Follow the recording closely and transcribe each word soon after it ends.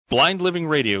Blind Living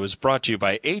Radio is brought to you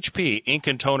by HP Ink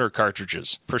and Toner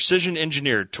cartridges, precision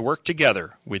engineered to work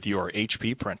together with your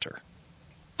HP printer.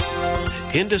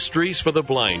 Industries for the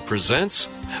Blind presents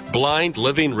Blind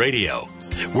Living Radio,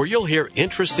 where you'll hear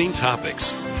interesting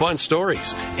topics, fun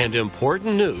stories, and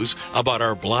important news about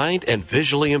our blind and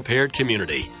visually impaired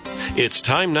community. It's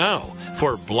time now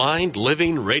for Blind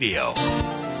Living Radio.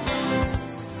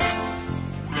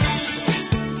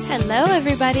 Hello,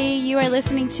 everybody. You are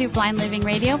listening to Blind Living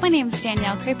Radio. My name is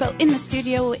Danielle Crapo. In the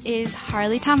studio is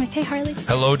Harley Thomas. Hey, Harley.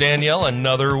 Hello, Danielle.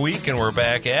 Another week, and we're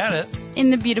back at it.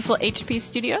 In the beautiful HP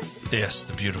studios. Yes,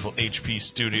 the beautiful HP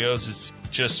studios. It's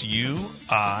just you,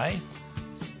 I,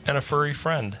 and a furry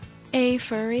friend. A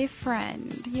furry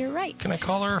friend. You're right. Can I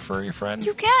call her a furry friend?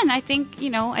 You can. I think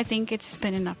it's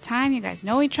been enough time. You guys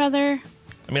know each other.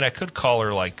 I mean, I could call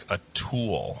her like a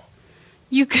tool.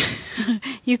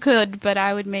 You could, but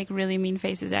I would make really mean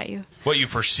faces at you. What you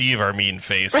perceive are mean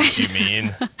faces, right. You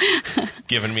mean?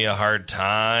 Giving me a hard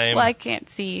time. Well, I can't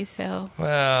see, so.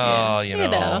 Well, you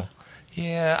know.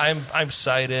 Yeah, I'm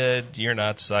sighted, you're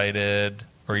not sighted,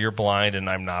 or you're blind and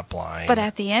I'm not blind. But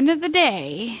at the end of the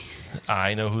day,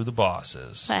 I know who the boss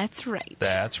is. That's right.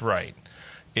 That's right.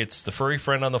 It's the furry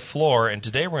friend on the floor, and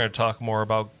today we're going to talk more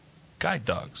about guide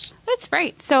dogs. That's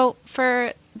right. So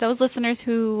for those listeners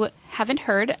who haven't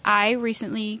heard, I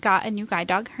recently got a new guide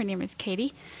dog. Her name is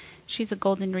Katie. She's a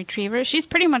golden retriever. She's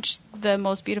pretty much the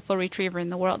most beautiful retriever in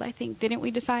the world, I think. Didn't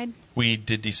we decide? We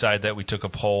did decide that. We took a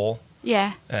poll.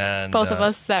 Yeah. And both of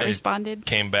us that responded.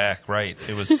 Came back, right.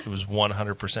 It was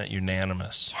 100%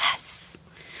 unanimous. Yes.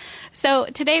 So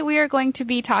today we are going to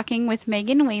be talking with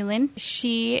Meghan Whalen.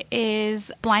 She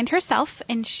is blind herself,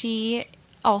 and she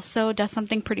also does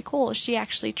something pretty cool. She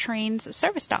actually trains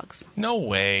service dogs. No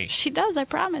way. She does, I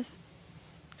promise.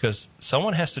 Because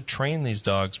someone has to train these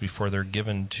dogs before they're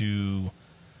given to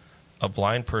a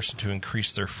blind person to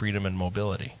increase their freedom and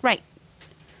mobility. Right.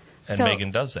 And so,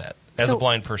 Meghan does that as a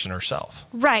blind person herself.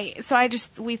 Right. So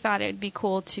we thought it would be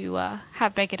cool to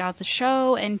have Meghan on the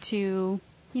show and to,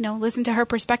 listen to her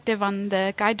perspective on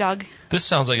the guide dog. This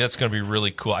sounds like that's going to be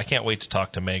really cool. I can't wait to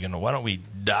talk to Meghan. Why don't we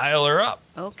dial her up?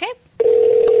 Okay.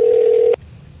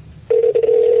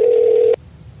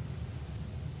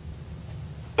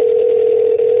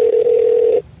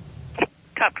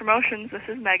 Top Promotions, this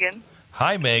is Meghan.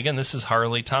 Hi, Meghan. This is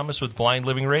Harley Thomas with Blind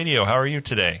Living Radio. How are you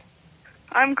today?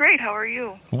 I'm great. How are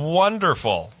you?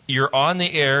 Wonderful. You're on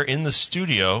the air in the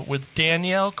studio with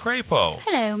Danielle Crapo.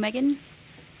 Hello, Meghan.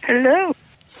 Hello.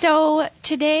 So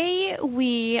today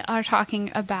we are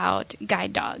talking about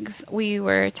guide dogs. We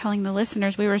were telling the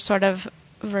listeners, we were sort of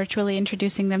virtually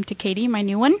introducing them to Katie, my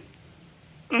new one.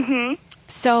 Mm-hmm.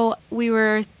 So we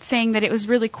were saying that it was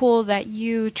really cool that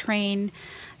you train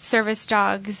service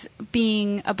dogs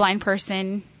being a blind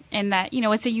person, and that,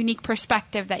 it's a unique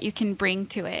perspective that you can bring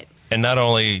to it. And not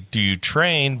only do you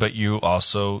train, but you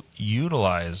also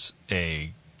utilize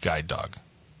a guide dog.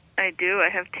 I do. I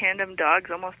have tandem dogs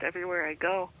almost everywhere I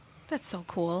go. That's so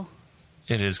cool.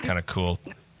 It is kind of cool.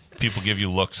 People give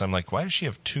you looks. I'm like, why does she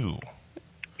have two?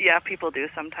 Yeah, people do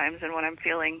sometimes. And when I'm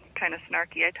feeling kind of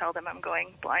snarky, I tell them I'm going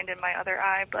blind in my other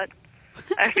eye. But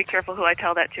I have to be careful who I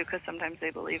tell that to, because sometimes they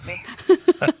believe me.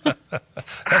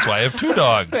 That's why I have two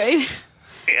dogs. Right?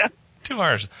 Yeah. 2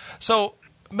 hours. So,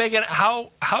 Meghan,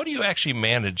 how do you actually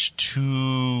manage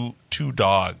two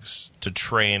dogs to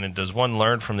train, and does one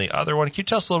learn from the other one? Can you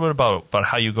tell us a little bit about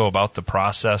how you go about the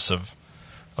process of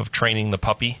training the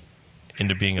puppy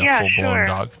into being a full-blown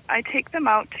dog? I take them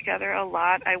out together a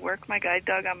lot. I work my guide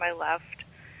dog on my left,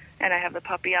 and I have the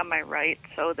puppy on my right,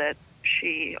 so that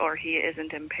she or he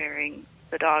isn't impairing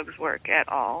the dog's work at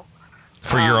all.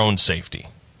 For your own safety.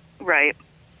 Right.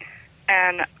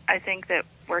 And I think that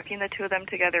working the two of them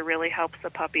together really helps the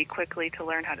puppy quickly to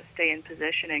learn how to stay in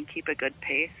position and keep a good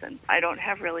pace. And I don't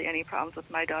have really any problems with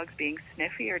my dogs being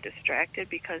sniffy or distracted,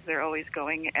 because they're always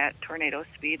going at tornado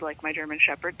speed like my German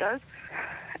Shepherd does.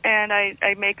 And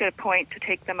I make a point to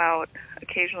take them out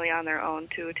occasionally on their own,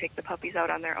 to take the puppies out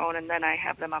on their own, and then I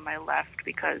have them on my left,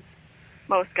 because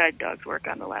most guide dogs work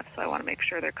on the left, so I want to make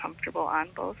sure they're comfortable on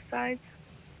both sides.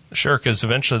 Sure, because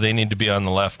eventually they need to be on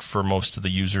the left for most of the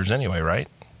users anyway, right?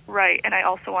 Right, and I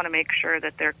also want to make sure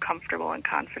that they're comfortable and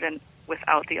confident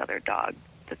without the other dog,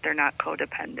 that they're not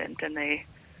codependent, and they,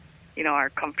 are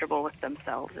comfortable with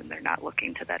themselves, and they're not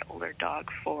looking to that older dog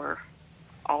for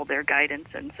all their guidance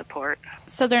and support.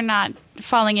 So they're not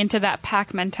falling into that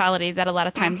pack mentality that a lot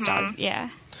of times dogs,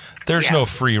 There's no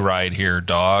free ride here,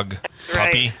 dog,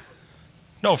 puppy. Right.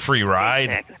 No free ride.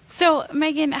 Exactly. So,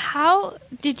 Meghan, how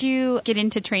did you get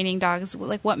into training dogs?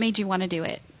 Like, what made you want to do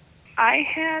it? I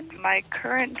had my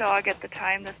current dog at the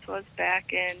time, this was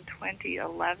back in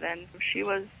 2011. She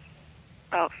was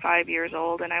about 5 years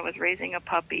old, and I was raising a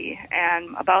puppy.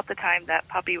 And about the time that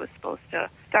puppy was supposed to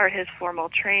start his formal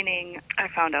training, I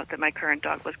found out that my current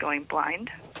dog was going blind.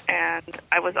 And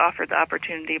I was offered the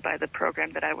opportunity by the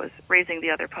program that I was raising the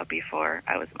other puppy for.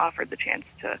 I was offered the chance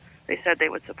to, they said they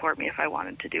would support me if I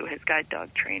wanted to do his guide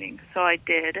dog training. So I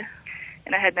did.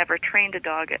 And I had never trained a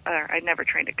dog, or I'd never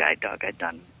trained a guide dog. I'd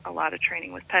done a lot of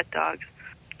training with pet dogs,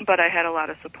 but I had a lot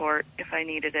of support if I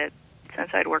needed it. Since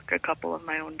I'd worked a couple of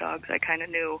my own dogs, I kind of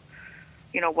knew,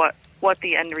 what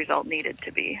the end result needed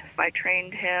to be. I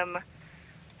trained him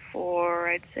for,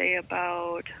 I'd say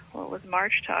about, it was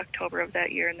March to October of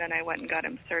that year, and then I went and got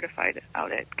him certified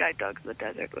out at Guide Dogs of the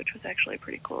Desert, which was actually a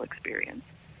pretty cool experience.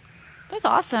 That's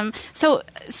awesome. So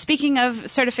speaking of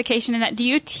certification and that, do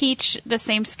you teach the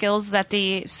same skills that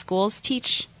the schools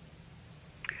teach?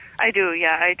 I do,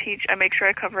 yeah. I make sure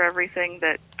I cover everything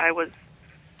that I was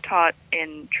taught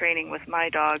in training with my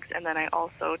dogs, and then I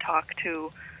also talk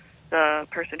to the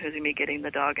person who's going to be getting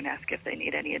the dog and ask if they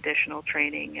need any additional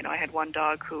training. I had one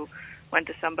dog who went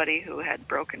to somebody who had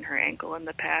broken her ankle in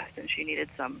the past, and she needed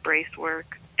some brace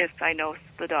work. If I know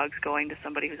the dog's going to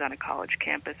somebody who's on a college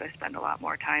campus, I spend a lot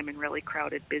more time in really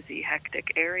crowded, busy,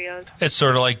 hectic areas. It's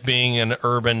sort of like being an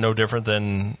urban, no different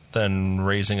than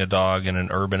raising a dog in an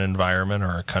urban environment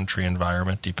or a country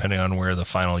environment, depending on where the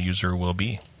final user will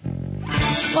be.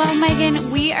 Well,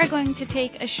 Megan, we are going to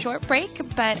take a short break,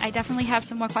 but I definitely have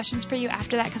some more questions for you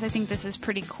after that because I think this is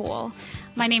pretty cool.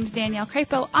 My name's Danielle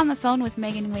Crapo, on the phone with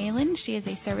Meghan Whalen. She is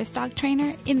a service dog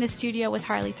trainer, in the studio with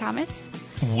Harley Thomas.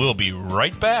 We'll be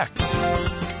right back.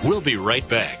 We'll be right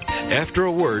back after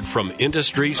a word from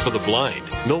Industries for the Blind,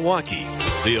 Milwaukee,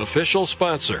 the official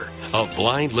sponsor of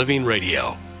Blind Living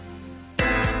Radio.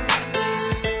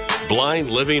 Blind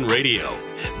Living Radio,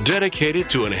 dedicated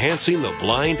to enhancing the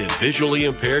blind and visually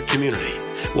impaired community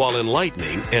while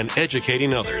enlightening and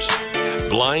educating others.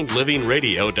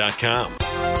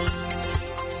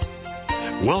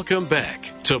 BlindLivingRadio.com. Welcome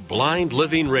back to Blind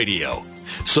Living Radio,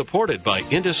 supported by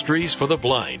Industries for the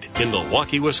Blind in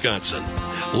Milwaukee, Wisconsin.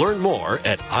 Learn more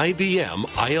at IBMILW.com.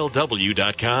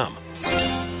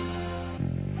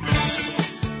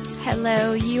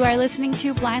 Hello, you are listening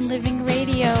to Blind Living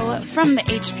Radio from the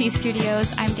HP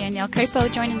studios. I'm Danielle Crapo,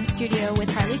 joining the studio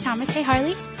with Harley Thomas. Hey,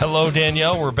 Harley. Hello,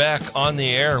 Danielle. We're back on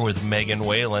the air with Meghan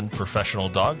Whalen, professional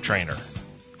dog trainer.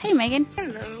 Hey, Megan.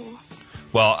 Hello.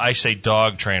 Well, I say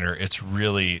dog trainer. It's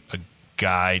really a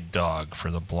guide dog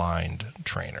for the blind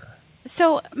trainer.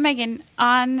 So, Megan,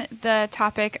 on the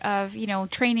topic of,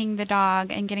 training the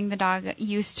dog and getting the dog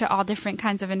used to all different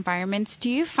kinds of environments, do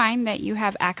you find that you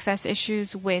have access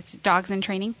issues with dogs in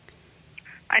training?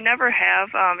 I never have.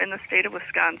 In the state of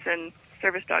Wisconsin,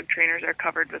 service dog trainers are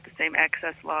covered with the same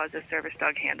access laws as service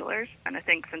dog handlers. And I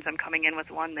think since I'm coming in with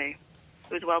one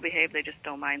who's well behaved, they just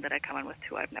don't mind that I come in with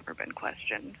two. I've never been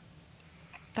questioned.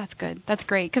 That's good. That's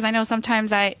great. Because I know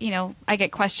sometimes I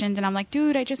get questioned and I'm like,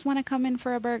 dude, I just want to come in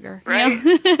for a burger. Right.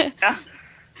 Yeah.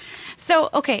 So,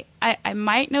 okay, I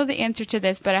might know the answer to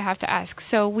this, but I have to ask.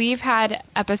 So we've had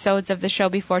episodes of the show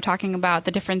before talking about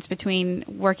the difference between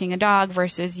working a dog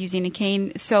versus using a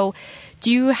cane. So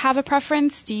do you have a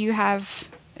preference? Do you have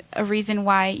a reason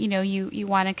why, you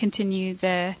want to continue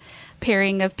the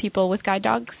pairing of people with guide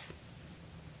dogs?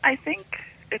 I think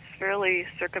it's fairly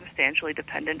circumstantially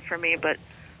dependent for me, but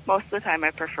most of the time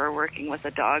I prefer working with a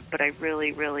dog, but I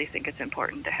really, really think it's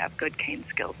important to have good cane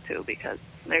skills too, because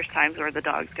there's times where the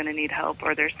dog's going to need help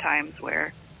or there's times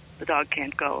where the dog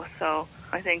can't go. So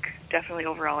I think definitely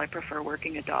overall I prefer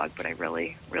working a dog, but I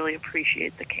really, really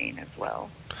appreciate the cane as well.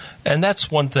 And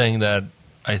that's one thing that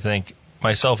I think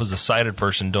myself as a sighted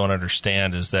person don't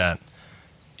understand is that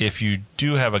if you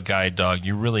do have a guide dog,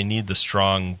 you really need the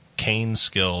strong cane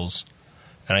skills.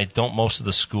 And I don't most of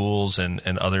the schools and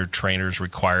other trainers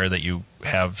require that you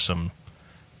have some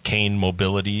cane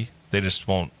mobility. They just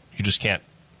won't, you just can't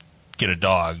get a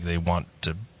dog. They want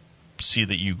to see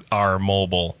that you are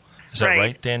mobile. Is that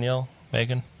right, Danielle,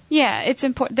 Megan? Yeah, it's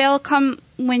important. They'll come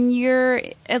when you're,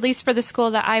 at least for the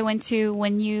school that I went to,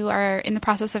 when you are in the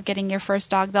process of getting your first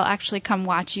dog, they'll actually come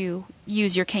watch you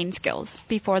use your cane skills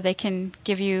before they can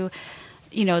give you,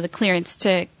 the clearance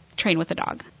to train with a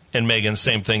dog. And Megan,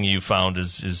 same thing you found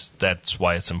is that's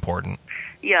why it's important.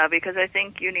 Yeah, because I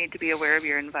think you need to be aware of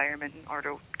your environment in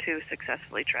order to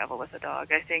successfully travel with a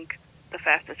dog. I think the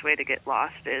fastest way to get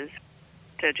lost is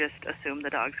to just assume the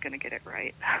dog's going to get it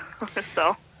right.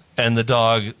 So. And the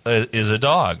dog is a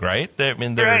dog, right? I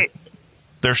mean,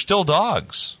 they're still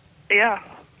dogs. Yeah,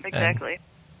 exactly.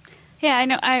 Yeah, I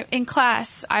know. In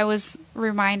class, I was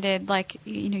reminded, like,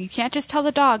 you can't just tell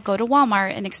the dog, go to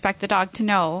Walmart and expect the dog to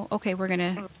know, okay, we're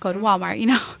going to go to Walmart,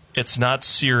 It's not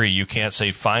Siri. You can't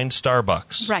say, find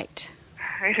Starbucks. Right.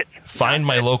 Find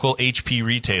my local HP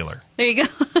retailer. There you go.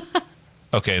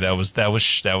 Okay, that was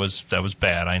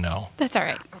bad, I know. That's all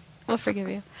right. We'll forgive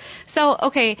you. So,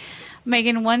 okay,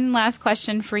 Meghan, one last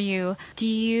question for you. Do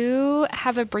you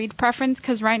have a breed preference?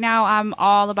 Because right now I'm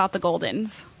all about the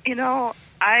Goldens.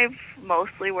 I've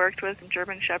mostly worked with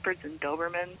German Shepherds and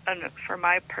Dobermans, and for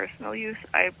my personal use,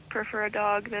 I prefer a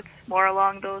dog that's more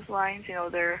along those lines.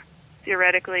 They're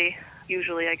theoretically,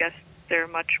 usually, I guess, they're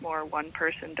much more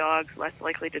one-person dogs, less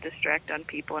likely to distract on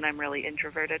people, and I'm really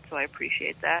introverted, so I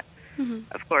appreciate that. Mm-hmm.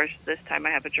 Of course, this time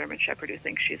I have a German Shepherd who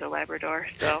thinks she's a Labrador,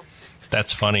 so...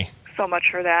 That's funny. So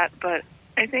much for that, but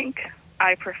I think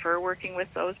I prefer working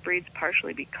with those breeds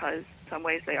partially because in some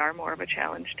ways they are more of a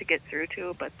challenge to get through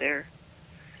to, but they're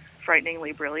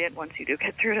frighteningly brilliant once you do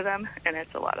get through to them, and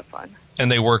it's a lot of fun.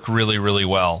 And they work really, really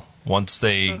well once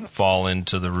they fall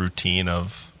into the routine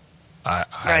of,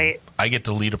 I get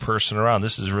to lead a person around.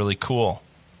 This is really cool.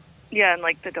 Yeah, and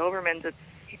like the Dobermans,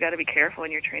 you got to be careful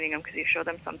when you're training them because you show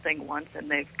them something once and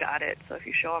they've got it. So if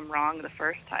you show them wrong the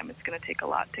first time, it's going to take a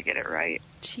lot to get it right.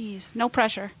 Jeez, no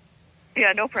pressure.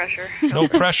 Yeah, no pressure. No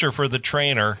pressure for the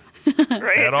trainer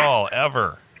at all,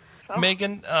 ever. So.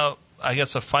 Meghan, I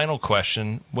guess a final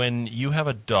question. When you have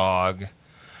a dog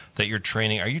that you're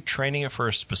training, are you training it for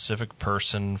a specific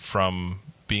person from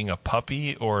being a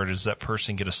puppy, or does that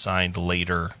person get assigned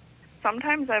later?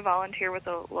 Sometimes I volunteer with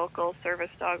a local service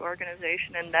dog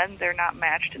organization, and then they're not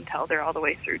matched until they're all the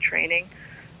way through training.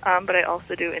 But I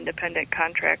also do independent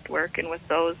contract work, and with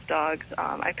those dogs,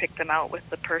 I pick them out with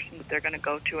the person that they're going to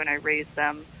go to, and I raise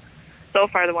them. So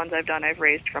far, the ones I've done, I've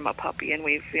raised from a puppy, and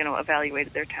we've,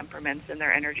 evaluated their temperaments and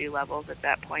their energy levels at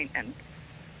that point, and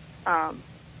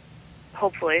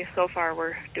hopefully, so far,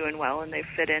 we're doing well, and they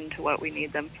fit into what we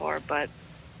need them for. But,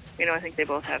 I think they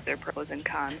both have their pros and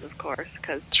cons, of course,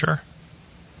 because sure.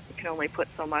 You can only put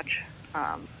so much.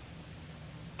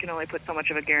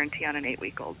 Of a guarantee on an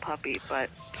 8-week-old puppy,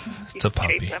 but it's a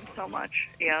puppy. Chase them so much.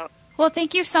 Yeah. Well,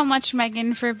 thank you so much,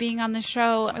 Meghan, for being on the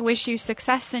show. I wish you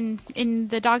success in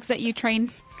the dogs that you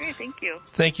train. Great, thank you.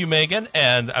 Thank you, Meghan,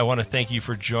 and I want to thank you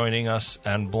for joining us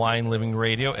on Blind Living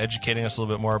Radio, educating us a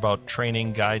little bit more about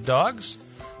training guide dogs.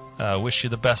 Wish you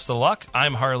the best of luck.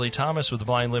 I'm Harley Thomas with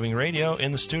Blind Living Radio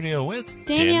in the studio with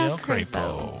Danielle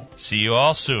Crapo. See you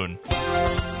all soon.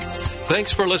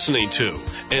 Thanks for listening to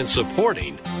and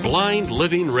supporting Blind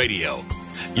Living Radio.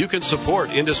 You can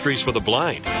support Industries for the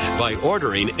Blind by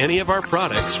ordering any of our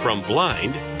products from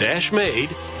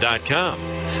blind-made.com.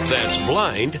 That's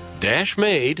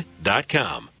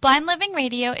blind-made.com. Blind Living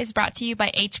Radio is brought to you by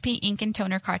HP Ink and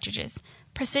Toner Cartridges.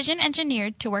 Precision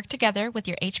engineered to work together with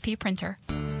your HP printer.